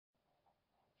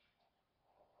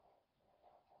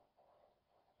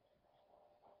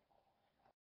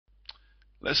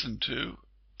Lesson 2,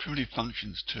 Primitive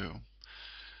Functions 2.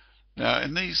 Now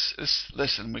in this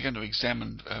lesson we're going to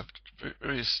examine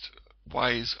various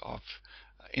ways of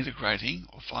integrating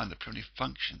or find the primitive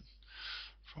function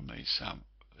from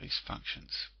these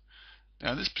functions.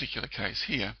 Now in this particular case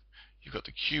here, you've got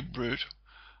the cube root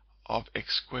of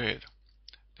x squared.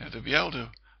 Now to be able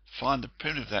to find the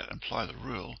primitive of that and apply the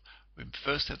rule, we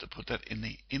first have to put that in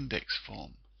the index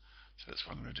form. So that's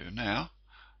what I'm going to do now.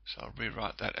 So I'll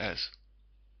rewrite that as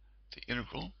the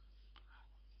integral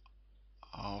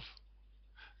of,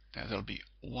 now that'll be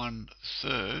 1/3,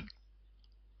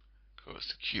 because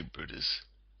the cube root is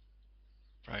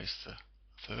raised to the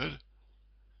third,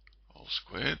 all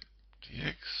squared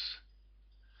dx,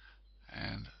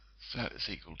 and that is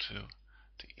equal to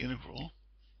the integral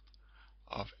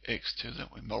of x to the,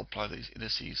 we multiply these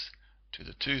indices to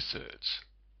the 2/3.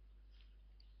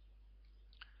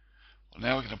 Well,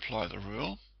 now we can apply the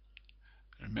rule.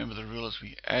 Remember, the rule is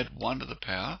we add 1 to the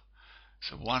power,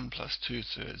 so 1 plus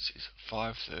 2/3 is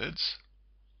 5/3,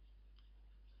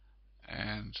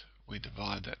 and we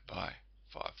divide that by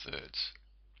 5/3.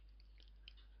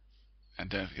 And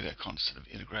don't forget our constant of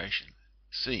integration,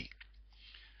 c.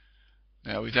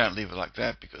 Now we don't leave it like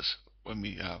that, because when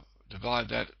we divide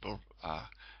that, it will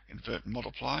invert and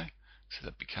multiply, so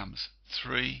that becomes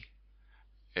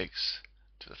 3x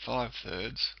to the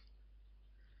 5/3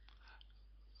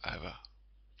 over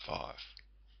 5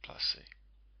 plus c.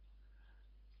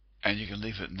 And you can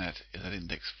leave it in that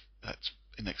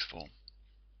index form.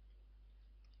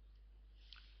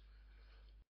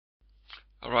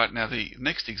 Alright, now the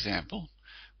next example,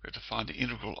 we have to find the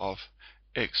integral of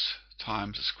x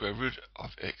times the square root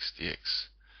of x dx.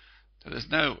 Now there's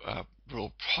no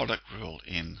product rule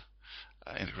in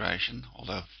integration,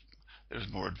 although there is a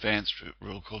more advanced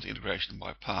rule called the integration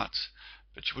by parts,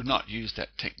 but you would not use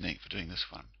that technique for doing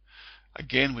this one.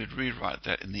 Again, we'd rewrite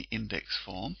that in the index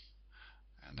form,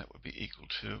 and that would be equal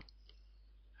to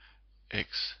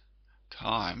x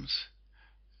times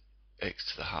x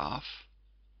to the half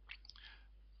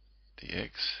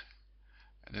dx,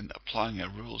 and then applying our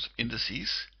rules of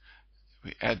indices,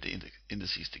 we add the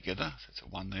indices together, so it's a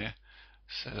 1 there,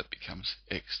 so that becomes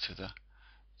x to the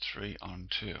 3 on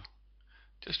 2.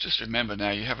 Just remember,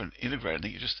 now you haven't integrated it,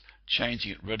 you're just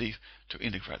changing it ready to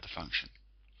integrate the function.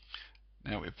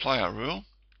 Now we apply our rule,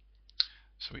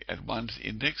 so we add 1 to the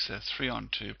index, so 3 on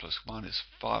 2 plus 1 is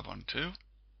 5 on 2,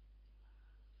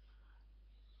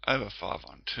 over 5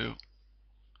 on 2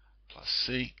 plus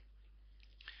c,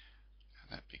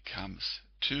 and that becomes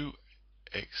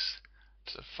 2x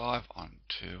to the 5 on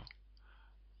 2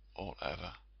 all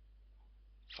over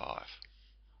 5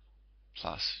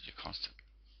 plus your constant.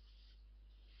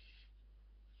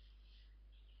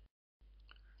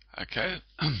 Okay,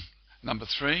 number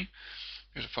 3,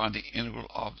 we have to find the integral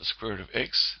of the square root of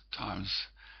x times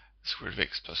the square root of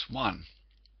x plus 1.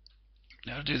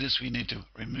 Now to do this, we need to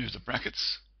remove the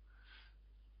brackets.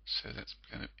 So that's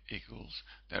going to equals,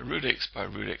 now root x by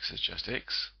root x is just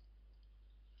x,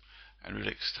 and root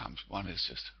x times 1 is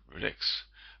just root x,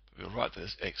 but we'll write that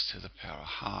as x to the power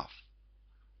half,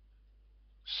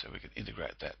 so we can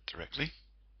integrate that directly,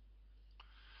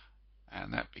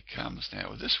 and that becomes, now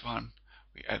with this one,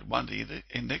 we add 1 to the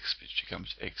index, which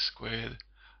becomes x squared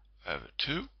over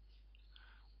 2,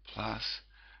 plus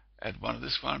add 1 to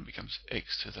this one, becomes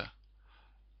x to the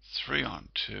 3 on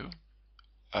 2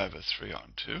 over 3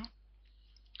 on 2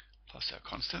 plus our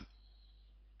constant,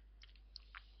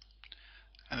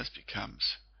 and this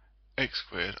becomes x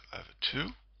squared over 2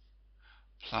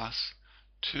 plus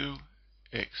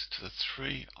 2x to the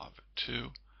 3 over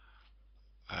 2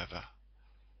 over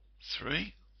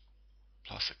 3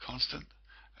 plus a constant,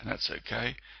 and that's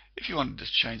okay. If you wanted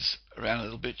to change this around a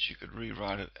little bit, you could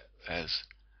rewrite it as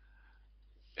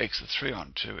x to the 3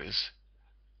 on 2 is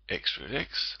x root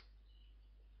x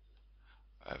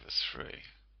over 3,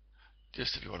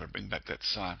 just if you want to bring back that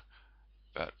sign,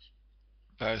 but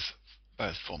both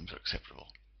forms are acceptable.